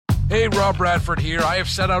Hey, Rob Bradford here. I have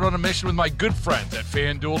set out on a mission with my good friends at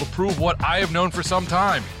FanDuel to prove what I have known for some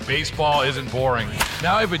time. Baseball isn't boring.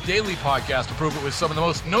 Now I have a daily podcast to prove it with some of the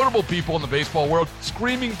most notable people in the baseball world,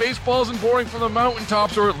 screaming baseball isn't boring from the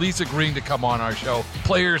mountaintops, or at least agreeing to come on our show.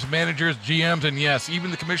 Players, managers, GMs, and yes, even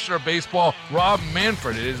the commissioner of baseball, Rob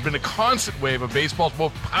Manfred. It has been a constant wave of baseball's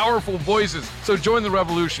most powerful voices. So join the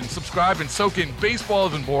revolution. Subscribe and soak in Baseball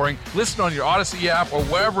Isn't Boring. Listen on your Odyssey app or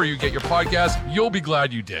wherever you get your podcasts. You'll be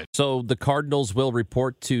glad you did. So the Cardinals will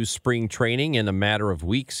report to spring training in a matter of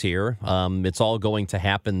weeks here. It's all going to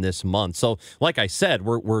happen this month. So like I said,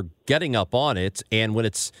 we're getting up on it. And when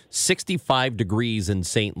it's 65 degrees in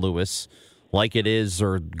St. Louis, like it is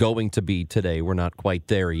or going to be today, we're not quite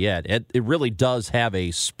there yet. It really does have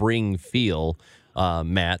a spring feel,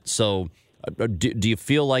 Matt. So do you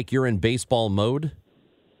feel like you're in baseball mode?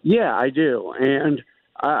 Yeah, I do. And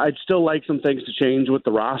I'd still like some things to change with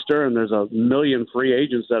the roster, and there's a million free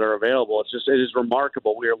agents that are available. It is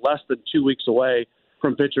remarkable. We are less than 2 weeks away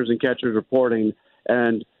from pitchers and catchers reporting,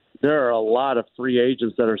 and there are a lot of free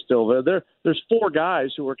agents that are still there. There's 4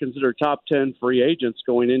 guys who are considered top 10 free agents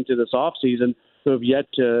going into this offseason who have yet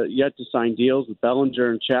to sign deals with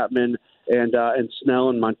Bellinger and Chapman and Snell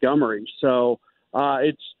and Montgomery. So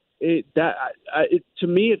to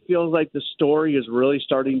me, it feels like the story is really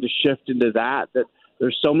starting to shift into that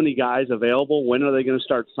there's so many guys available. When are they going to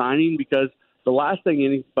start signing? Because the last thing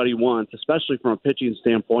anybody wants, especially from a pitching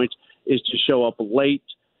standpoint, is to show up late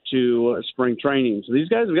to spring training. So these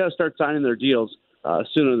guys have got to start signing their deals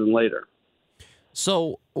sooner than later.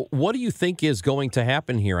 So what do you think is going to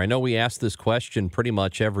happen here? I know we ask this question pretty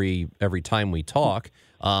much every time we talk.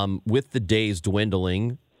 With the days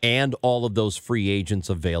dwindling and all of those free agents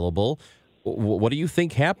available, what do you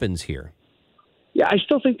think happens here? Yeah, I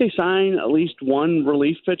still think they sign at least one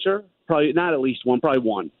relief pitcher. Probably not at least one, probably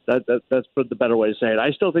one. That's the better way to say it.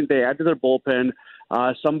 I still think they add to their bullpen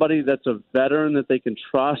somebody that's a veteran that they can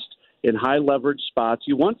trust in high leverage spots.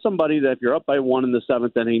 You want somebody that if you're up by 1 in the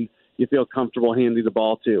 7th inning, you feel comfortable handing the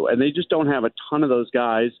ball to. And they just don't have a ton of those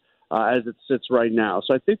guys as it sits right now.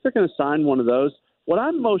 So I think they're going to sign one of those. What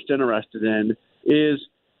I'm most interested in is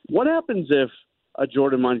what happens if a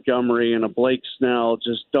Jordan Montgomery and a Blake Snell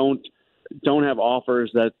just don't have offers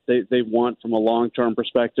that they want from a long-term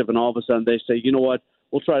perspective, and all of a sudden they say, you know what,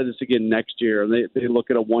 we'll try this again next year, and they look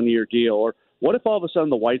at a one-year deal. Or what if all of a sudden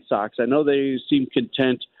the White Sox, I know they seem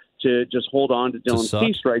content to just hold on to Dylan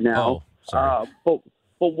Cease right now, but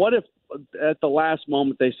what if at the last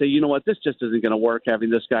moment they say, you know what, this just isn't going to work having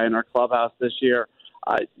this guy in our clubhouse this year.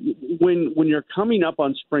 When you're coming up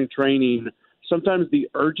on spring training, sometimes the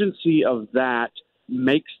urgency of that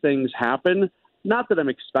makes things happen. Not that I'm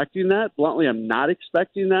expecting that. Bluntly, I'm not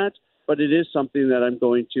expecting that, but it is something that I'm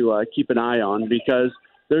going to keep an eye on because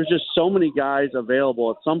there's just so many guys available.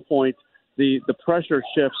 At some point, the pressure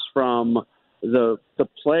shifts from the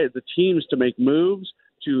teams to make moves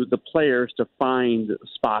to the players to find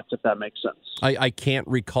spots, if that makes sense. I can't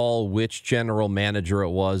recall which general manager it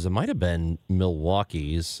was. It might have been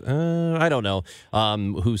Milwaukee's. I don't know.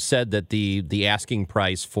 Who said that the asking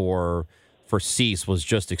price for Cease was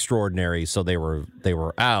just extraordinary, so they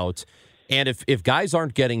were out. And if guys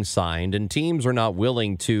aren't getting signed and teams are not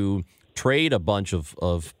willing to trade a bunch of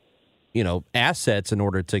assets in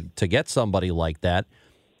order to get somebody like that,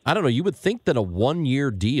 I don't know, you would think that a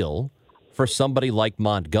 1-year deal for somebody like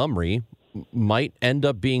Montgomery might end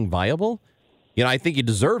up being viable. I think he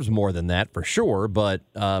deserves more than that for sure, but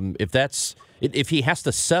if he has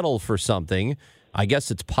to settle for something, I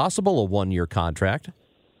guess it's possible a 1-year contract.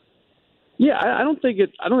 Yeah, I don't think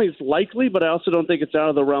it's likely, but I also don't think it's out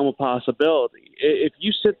of the realm of possibility. If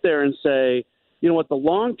you sit there and say, you know what, the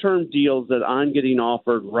long-term deals that I'm getting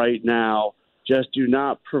offered right now just do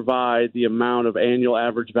not provide the amount of annual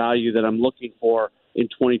average value that I'm looking for in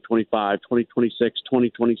 2025, 2026,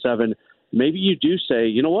 2027, maybe you do say,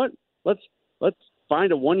 you know what, let's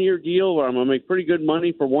find a 1-year deal where I'm going to make pretty good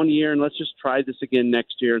money for 1 year, and let's just try this again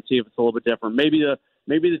next year and see if it's a little bit different. Maybe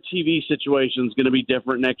the TV situation is going to be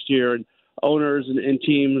different next year, and owners and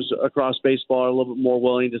teams across baseball are a little bit more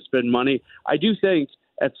willing to spend money. I do think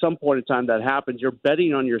at some point in time that happens. You're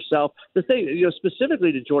betting on yourself. The thing,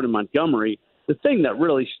 specifically to Jordan Montgomery, the thing that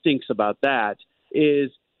really stinks about that is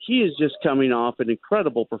he is just coming off an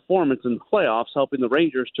incredible performance in the playoffs, helping the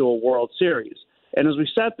Rangers to a World Series. And as we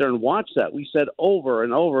sat there and watched that, we said over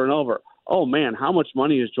and over and over, oh, man, how much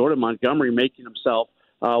money is Jordan Montgomery making himself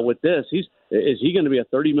with this? Is he going to be a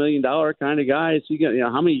 $30 million kind of guy? Is he going?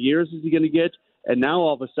 How many years is he going to get? And now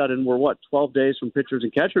all of a sudden we're 12 days from pitchers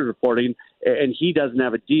and catchers reporting, and he doesn't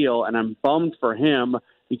have a deal. And I'm bummed for him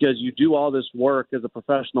because you do all this work as a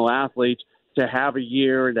professional athlete to have a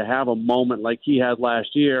year and to have a moment like he had last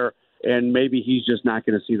year, and maybe he's just not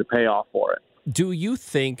going to see the payoff for it. Do you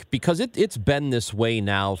think, because it's been this way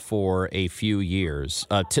now for a few years,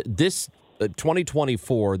 this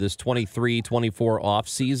 2024, this 23-24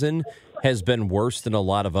 offseason has been worse than a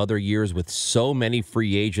lot of other years with so many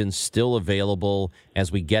free agents still available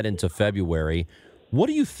as we get into February. What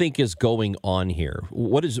do you think is going on here?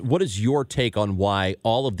 What is your take on why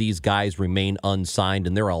all of these guys remain unsigned,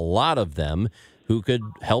 and there are a lot of them who could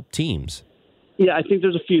help teams? Yeah, I think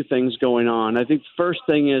there's a few things going on. I think the first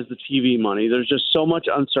thing is the TV money. There's just so much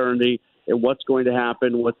uncertainty in what's going to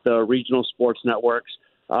happen with the regional sports networks.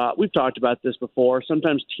 We've talked about this before.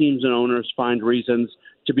 Sometimes teams and owners find reasons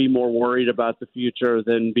to be more worried about the future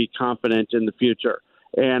than be confident in the future.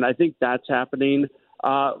 And I think that's happening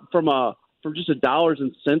from just a dollars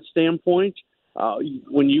and cents standpoint.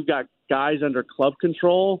 When you've got guys under club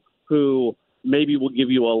control who maybe will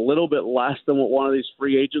give you a little bit less than what one of these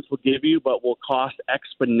free agents will give you, but will cost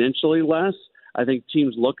exponentially less. I think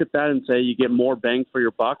teams look at that and say you get more bang for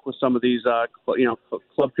your buck with some of these,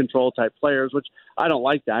 club control type players, which I don't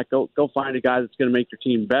like that. Go find a guy that's going to make your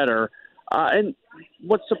team better. And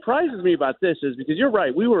what surprises me about this is because you're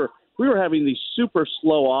right, we were having these super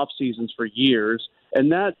slow off seasons for years,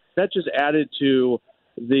 and that just added to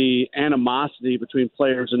the animosity between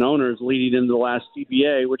players and owners leading into the last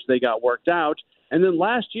CBA, which they got worked out. And then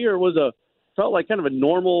last year felt like kind of a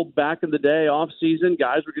normal back in the day off season.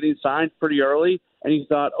 Guys were getting signed pretty early, and you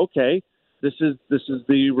thought, okay, this is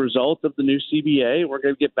the result of the new CBA. We're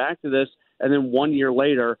going to get back to this. And then 1 year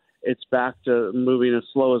later, it's back to moving as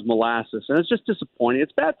slow as molasses. And it's just disappointing.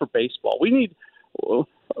 It's bad for baseball.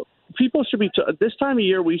 People should be, this time of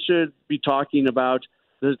year, we should be talking about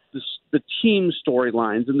the team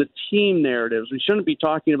storylines and the team narratives. We shouldn't be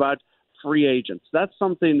talking about free agents. That's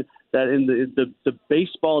something that in the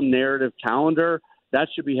baseball narrative calendar, that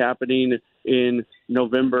should be happening in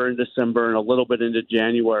November and December and a little bit into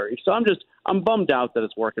January. So I'm bummed out that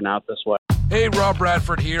it's working out this way. Hey, Rob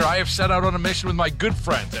Bradford here. I have set out on a mission with my good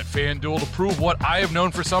friends at FanDuel to prove what I have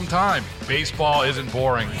known for some time. Baseball isn't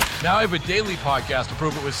boring. Now I have a daily podcast to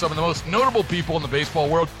prove it with some of the most notable people in the baseball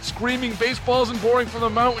world, screaming baseball isn't boring from the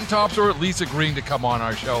mountaintops, or at least agreeing to come on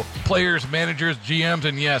our show. Players, managers, GMs,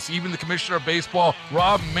 and yes, even the commissioner of baseball,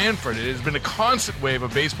 Rob Manfred. It has been a constant wave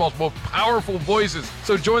of baseball's most powerful voices.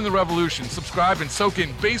 So join the revolution. Subscribe and soak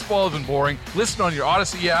in Baseball Isn't Boring. Listen on your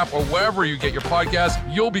Odyssey app or wherever you get your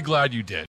podcasts. You'll be glad you did.